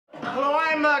Hello,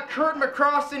 I'm Kurt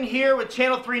McCrossan here with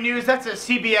Channel 3 News. That's a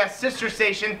CBS sister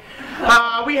station.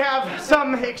 We have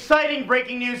some exciting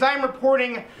breaking news. I'm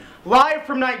reporting live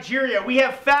from Nigeria. We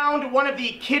have found one of the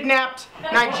kidnapped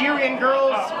Nigerian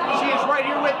girls. She is right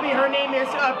here with me. Her name is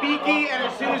Abiki, and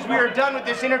as soon as we are done with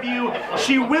this interview,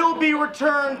 she will be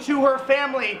returned to her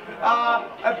family.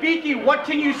 Abiki, what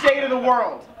can you say to the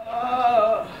world?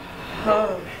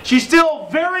 She's still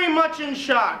very much in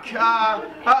shock.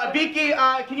 Abiki,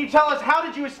 can you tell us, how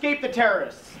did you escape the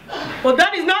terrorists? Well,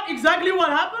 that is not exactly what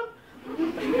happened.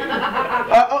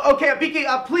 Okay,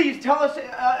 Abiki, please tell us,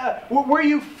 were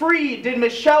you freed? Did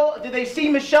they see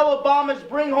Michelle Obama's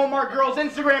Bring Home Our Girls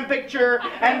Instagram picture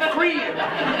and free you?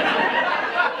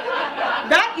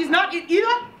 That is not it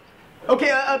either. Okay,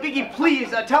 Abiki,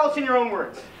 please, tell us in your own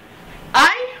words.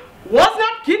 I was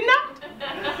not kidnapped.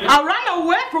 I ran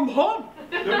away from home.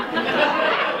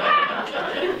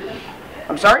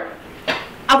 I'm sorry?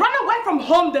 I ran away from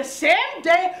home the same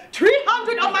day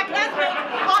 300 of my classmates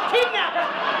are kidnapped.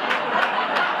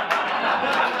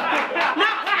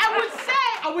 Now,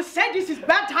 I would say this is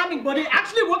bad timing, but it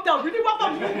actually worked out really well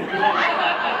for me.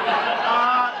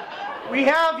 We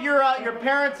have your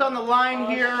parents on the line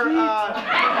here.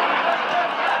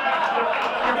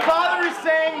 Your father is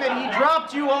saying that he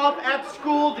dropped you off at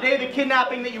school the day of the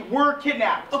kidnapping, that you were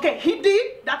kidnapped. Okay, he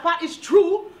did. That part is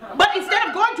true. But instead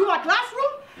of going to my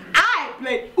classroom, I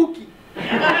played hooky.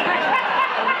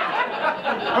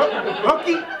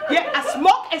 Hooky? Yeah, I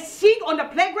smoked a cig on the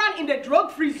playground in the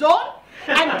drug-free zone.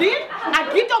 And then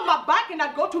I get on my bike and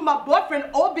I go to my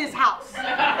boyfriend Obi's house.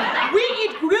 We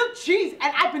eat grilled cheese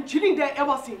and I've been chilling there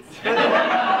ever since.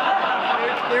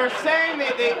 They're saying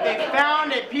they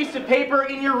found a piece of paper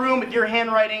in your room with your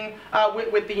handwriting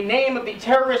with the name of the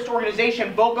terrorist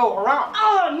organization Boko Haram.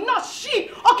 Oh, no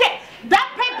shit. Okay,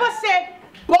 that paper said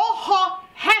Boko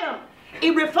Haram.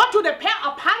 It referred to the pair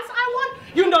of pants I want.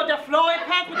 You know, the flowy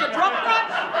pants with the drop crotch?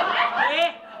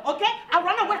 Yeah. Okay, I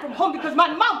ran away from home because my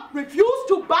mom refused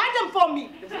to buy them for me.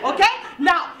 Okay,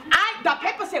 now the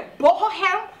paper said Boko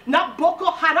Haram, not Boko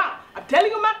Haram. I'm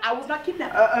telling you, man, I was not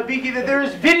kidnapped. Abiki, there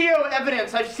is video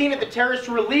evidence. I've seen it. The terrorists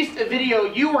released a video.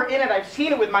 You were in it. I've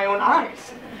seen it with my own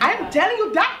eyes. I'm telling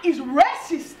you, that is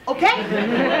racist. Okay,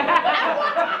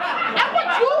 I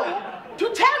want you to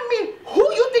tell me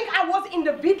who you think I was in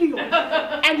the video,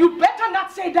 and you better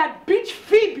not say that bitch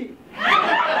Phoebe.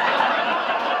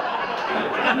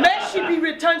 May she be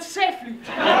returned safely.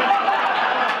 Okay,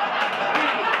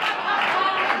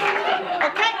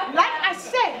 like I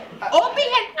said, Obi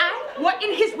and I were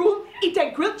in his room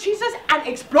eating grilled cheeses and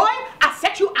exploring our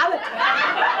sexuality.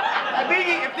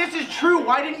 Abiki, if this is true,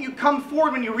 why didn't you come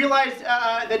forward when you realized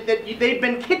that they'd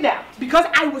been kidnapped? Because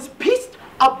I was pissed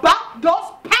about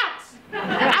those pants.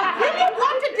 I really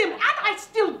wanted them, and I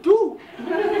still do.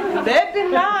 Baby,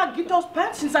 now get those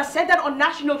pants since I said that on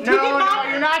national TV. No,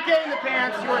 you're not getting the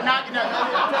pants. You are not.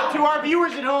 To our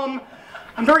viewers at home,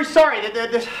 I'm very sorry that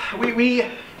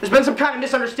there's been some kind of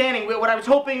misunderstanding. What I was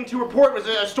hoping to report was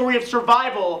a story of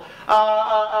survival,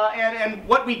 and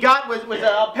what we got was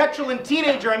a petulant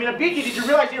teenager. I mean, Abiki, did you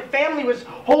realize your family was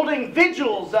holding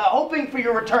vigils, hoping for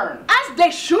your return? As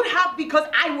they should have, because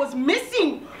I was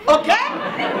missing, okay?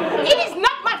 It is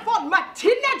not my fault. My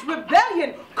teenage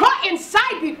rebellion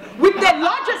coincided with the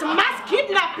largest mass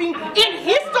kidnapping in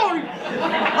history,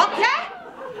 okay?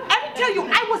 Let me tell you,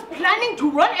 I was planning to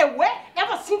run away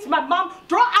ever since my mom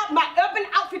threw out my Urban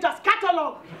Outfitters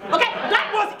catalog. Okay,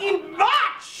 that was in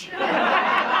March.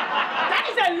 That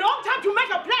is a long time to make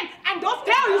a plan, and those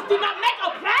terrorists did not make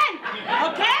a plan.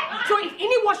 Okay? So if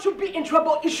anyone should be in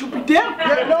trouble, it should be them.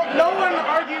 Yeah, no one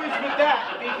argues with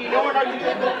that, Abiki. No one argues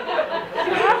with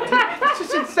that. This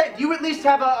is insane. Do you at least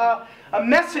have a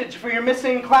message for your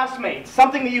missing classmates?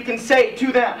 Something that you can say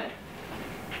to them?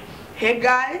 Hey,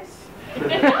 guys.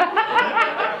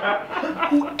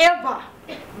 Whoever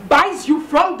buys you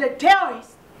from the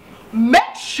terrorists,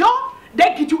 make sure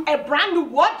they get you a brand new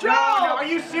wardrobe. No, are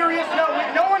you serious?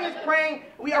 No one is praying.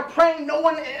 We are praying no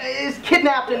one is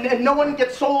kidnapped and no one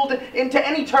gets sold into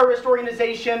any terrorist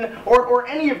organization or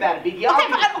any of that, Abiki.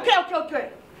 Okay.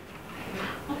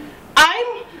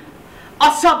 I'm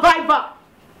a survivor.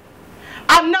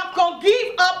 I'm not gonna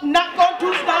give up, not going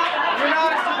to stop. You're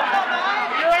not a survivor.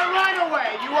 You're a runaway.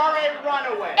 You are a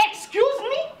runaway. Excuse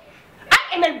me?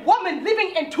 I am a woman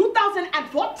living in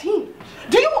 2014.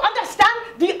 Do you understand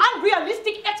the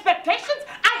unrealistic expectations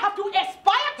I have to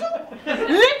aspire to?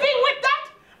 Living with that,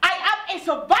 I am a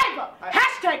survivor.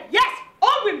 Hashtag yes,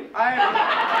 all women. I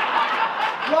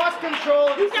have lost control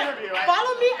of this interview.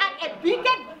 Follow me at a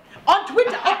beacon on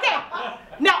Twitter. Okay.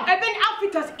 Now, Urban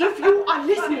Outfitters, if you are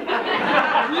listening,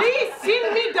 please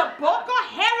send me the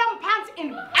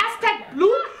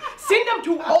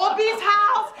to Obi's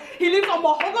house. He lives on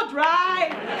Mohogo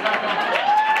Drive.